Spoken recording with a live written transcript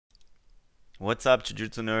What's up, Jiu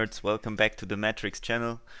Jitsu nerds? Welcome back to the Matrix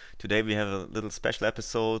channel. Today we have a little special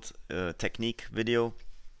episode, technique video,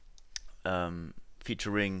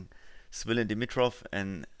 featuring Svilin Dimitrov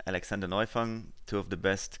and Alexander Neufang, two of the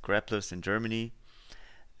best grapplers in Germany.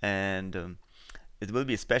 And it will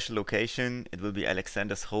be a special location. It will be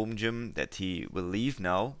Alexander's home gym that he will leave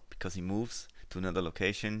now because he moves to another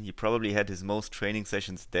location. He probably had his most training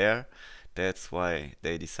sessions there. That's why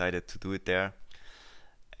they decided to do it there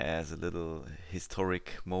as a little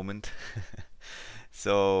historic moment.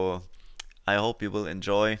 So I hope you will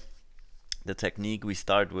enjoy the technique. We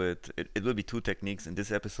start with it will be two techniques in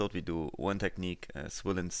this episode. We do one technique,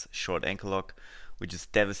 Swilin's short ankle lock, which is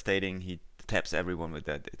devastating. He taps everyone with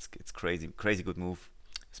that. It's crazy good move,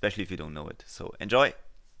 especially if you don't know it. So enjoy.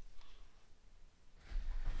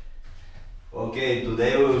 Okay,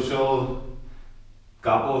 today we will show a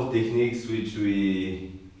couple of techniques which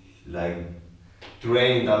we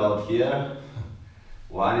trained a lot here.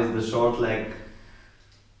 One is the short leg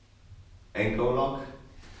ankle lock.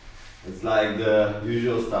 It's like the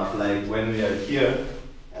usual stuff, like when we are here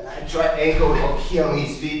and I try ankle lock here on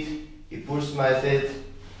his feet, he pushes my feet,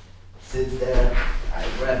 sits there, I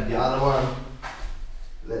grab the other one,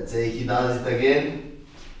 let's say he does it again,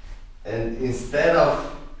 and instead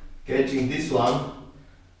of catching this one,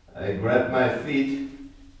 I grab my feet,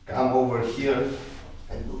 come over here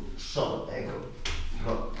and do short ankle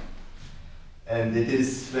lock. And it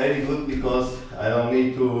is very good because I don't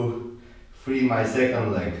need to free my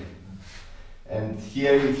second leg. And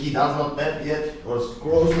here, if he does not tap yet or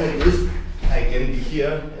scrolls like this, I can be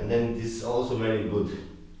here, and then this is also very good.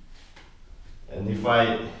 And if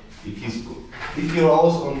he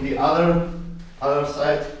rolls on the other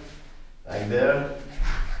side, like there,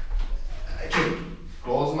 I can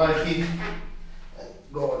close my feet and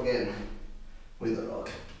go again with the lock.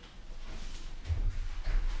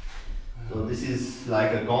 So this is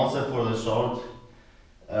like a concept for the short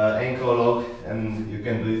ankle lock, and you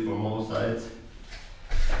can do it from all sides.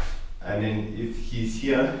 I mean, if he's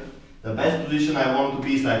here, the best position I want to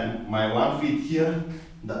be is like my one foot here,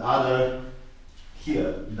 the other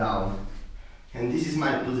here, down. And this is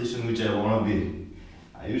my position which I want to be.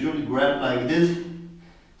 I usually grab like this,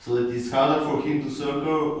 so that it's harder for him to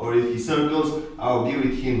circle, or if he circles, I'll be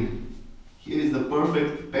with him. Here is the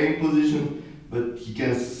perfect pain position, but he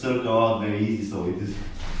can circle out very easy, so it's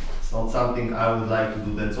not something I would like to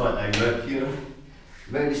do. That's why I grab here,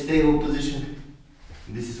 very stable position.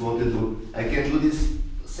 This is what I do. I can do this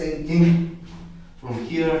same thing from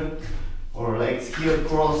here, or legs here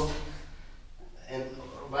crossed, and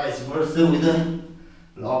vice versa with the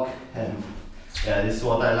lock. And yeah, this is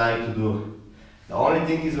what I like to do. The only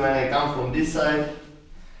thing is when I come from this side,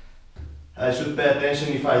 I should pay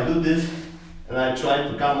attention. If I do this and I try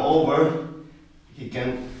to come over, he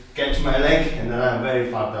can catch my leg and then I'm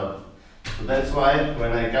very fucked up. So that's why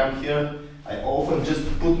when I come here, I often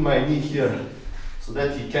just put my knee here, so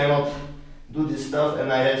that he cannot do this stuff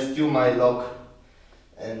and I have still my lock.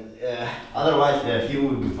 And otherwise, yeah, he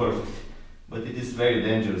will be perfect. But it is very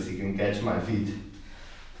dangerous, he can catch my feet.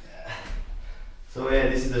 So yeah,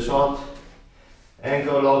 this is the short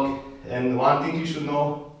ankle lock. And one thing you should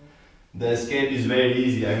know, the escape is very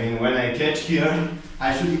easy. I mean, when I catch here,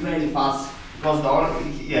 I should be very fast. Because the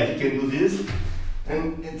only, yeah, he can do this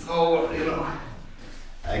and it's over, you know.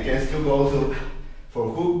 I can still go for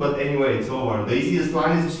hook, but anyway, it's over. The easiest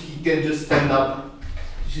one is he can just stand up.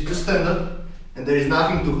 He should just stand up and there is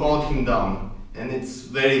nothing to hold him down. And it's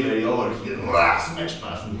very over here. Smash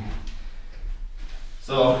past me.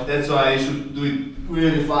 So that's why I should do it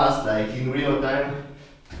really fast, like in real time.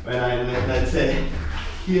 When I, let's say,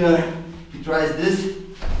 here, he tries this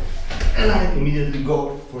and I immediately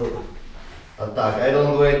go for attack. I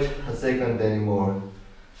don't wait a second anymore.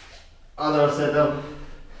 Other setup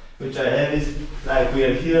which I have is like we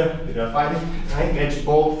are here, we are fighting, I catch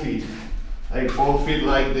both feet. Like both feet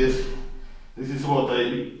like this. This is what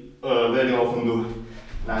I very often do.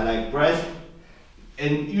 I like press,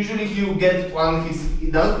 and usually he will get one,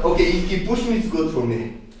 he does, okay, if he push me, it's good for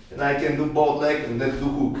me. And I can do both legs and then do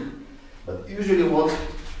hook. But usually what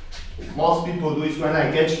most people do is when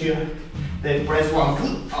I catch here, they press one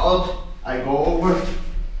foot out, I go over,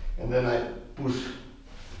 and then I push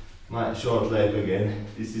my short leg again.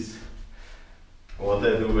 This is what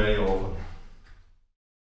I do very often.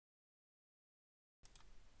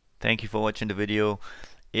 Thank you for watching the video.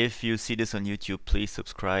 If you see this on YouTube, please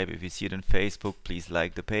subscribe. If you see it on Facebook, please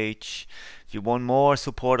like the page. If you want more,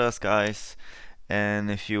 support us, guys.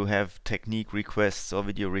 And if you have technique requests or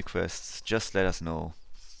video requests, just let us know.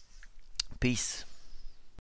 Peace.